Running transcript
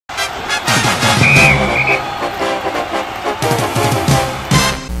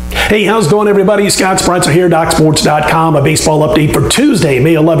Hey, how's it going, everybody? Scott Spreitzer here, DocSports.com. A baseball update for Tuesday,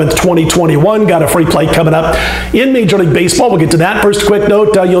 May 11th, 2021. Got a free play coming up in Major League Baseball. We'll get to that. First, a quick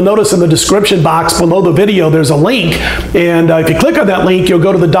note. You'll notice in the description box below the video, there's a link. And if you click on that link, you'll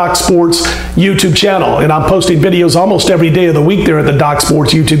go to the Doc Sports YouTube channel. And I'm posting videos almost every day of the week there at the Doc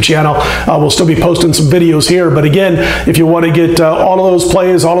Sports YouTube channel. We'll still be posting some videos here. But again, if you want to get all of those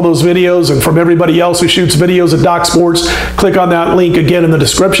plays, all of those videos, and from everybody else who shoots videos at Doc Sports, click on that link again in the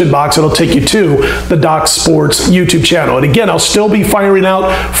description box. It'll take you to the Doc Sports YouTube channel. And again, I'll still be firing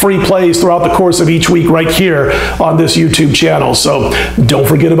out free plays throughout the course of each week right here on this YouTube channel. So don't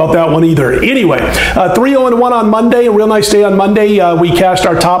forget about that one either. Anyway, 3-0-1 on Monday, a real nice day on Monday. We cashed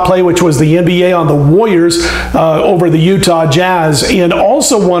our top play, which was the NBA on the Warriors over the Utah Jazz. And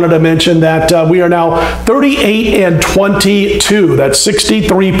also wanted to mention that we are now 38-22. That's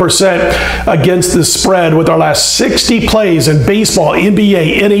 63% against the spread with our last 60 plays in baseball,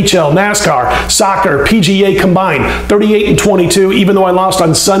 NBA, NHL, NASCAR, soccer, PGA combined. 38-22. Even though I lost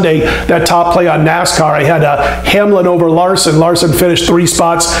on Sunday that top play on NASCAR, I had Hamlin over Larson. Larson finished 3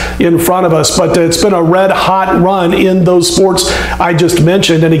 spots in front of us, but it's been a red hot run in those sports I just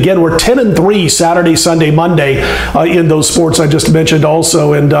mentioned. And again, we're 10-3 Saturday, Sunday, Monday in those sports I just mentioned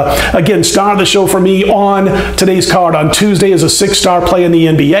also. And again, star of the show for me on today's card on Tuesday is a 6-star play in the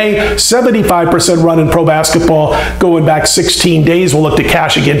NBA, 75% run in pro basketball going back 16 days. We'll look to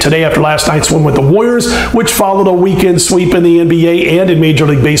cash again today after last night's win with the Warriors, which followed a weekend sweep in the NBA and in Major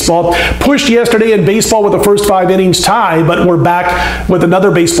League Baseball. Pushed yesterday in baseball with the first 5 innings tie, but we're back with another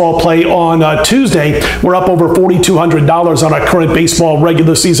baseball play on Tuesday. We're up over $4,200 on our current baseball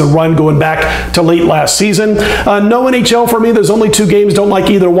regular season run going back to late last season. No NHL for me. There's only 2 games. Don't like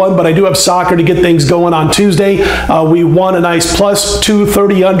either one, but I do have soccer to get things going on Tuesday. We won a nice plus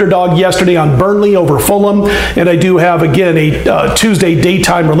 230 underdog yesterday on Burnley over Fulham, and I do have, again, a Tuesday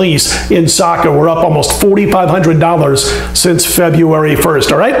daytime release in soccer. We're up almost $4,500 since February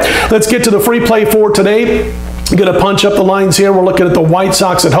 1st. All right, let's get to the free play for today. Going to punch up the lines here. We're looking at the White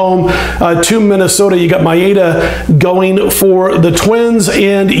Sox at home to Minnesota. You got Maeda going for the Twins,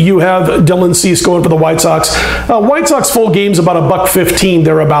 and you have Dylan Cease going for the White Sox. White Sox full game's about $1.15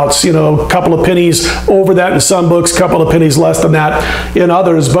 thereabouts. You know, a couple of pennies over that in some books, a couple of pennies less than that in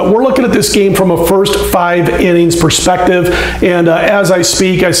others. But we're looking at this game from a first 5 innings perspective. And as I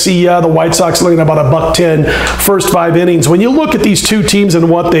speak, I see the White Sox looking at about $1.10 first 5 innings. When you look at these two teams and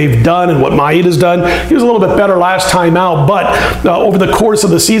what they've done and what Maeda's done, he was a little bit better last time out, but over the course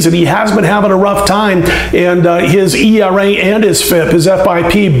of the season, he has been having a rough time, and his ERA and his FIP, his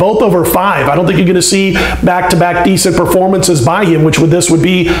FIP, both over 5. I don't think you're going to see back-to-back decent performances by him, which this would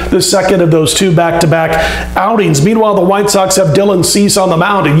be the second of those 2 back-to-back outings. Meanwhile, the White Sox have Dylan Cease on the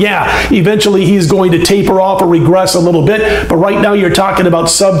mound, and yeah, eventually he's going to taper off or regress a little bit, but right now you're talking about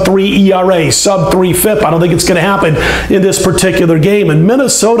sub-3 ERA, sub-3 FIP. I don't think it's going to happen in this particular game. And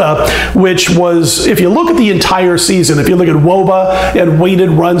Minnesota, which was, if you look at the entire season, if you look at WOBA and weighted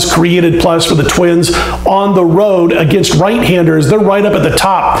runs created plus for the Twins on the road against right-handers, they're right up at the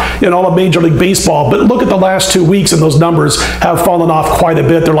top in all of Major League Baseball. But look at the last 2 weeks, and those numbers have fallen off quite a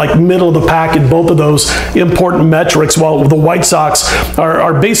bit. They're like middle of the pack in both of those important metrics, while the White Sox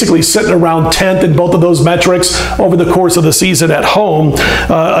are basically sitting around 10th in both of those metrics over the course of the season at home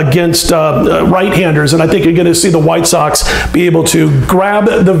against right-handers. And I think you're going to see the White Sox be able to grab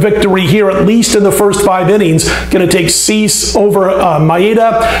the victory here, at least in the first 5 innings. Going to take Cease over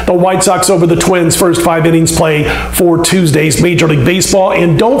Maeda, the White Sox over the Twins, first 5 innings play for Tuesday's Major League Baseball.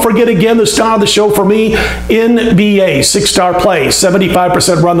 And don't forget, again, the star of the show for me, NBA, 6-star play,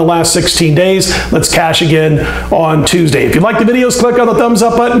 75% run the last 16 days. Let's cash again on Tuesday. If you like the videos, click on the thumbs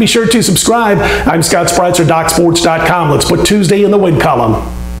up button. Be sure to subscribe. I'm Scott Spreitzer, DocSports.com. Let's put Tuesday in the win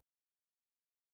column.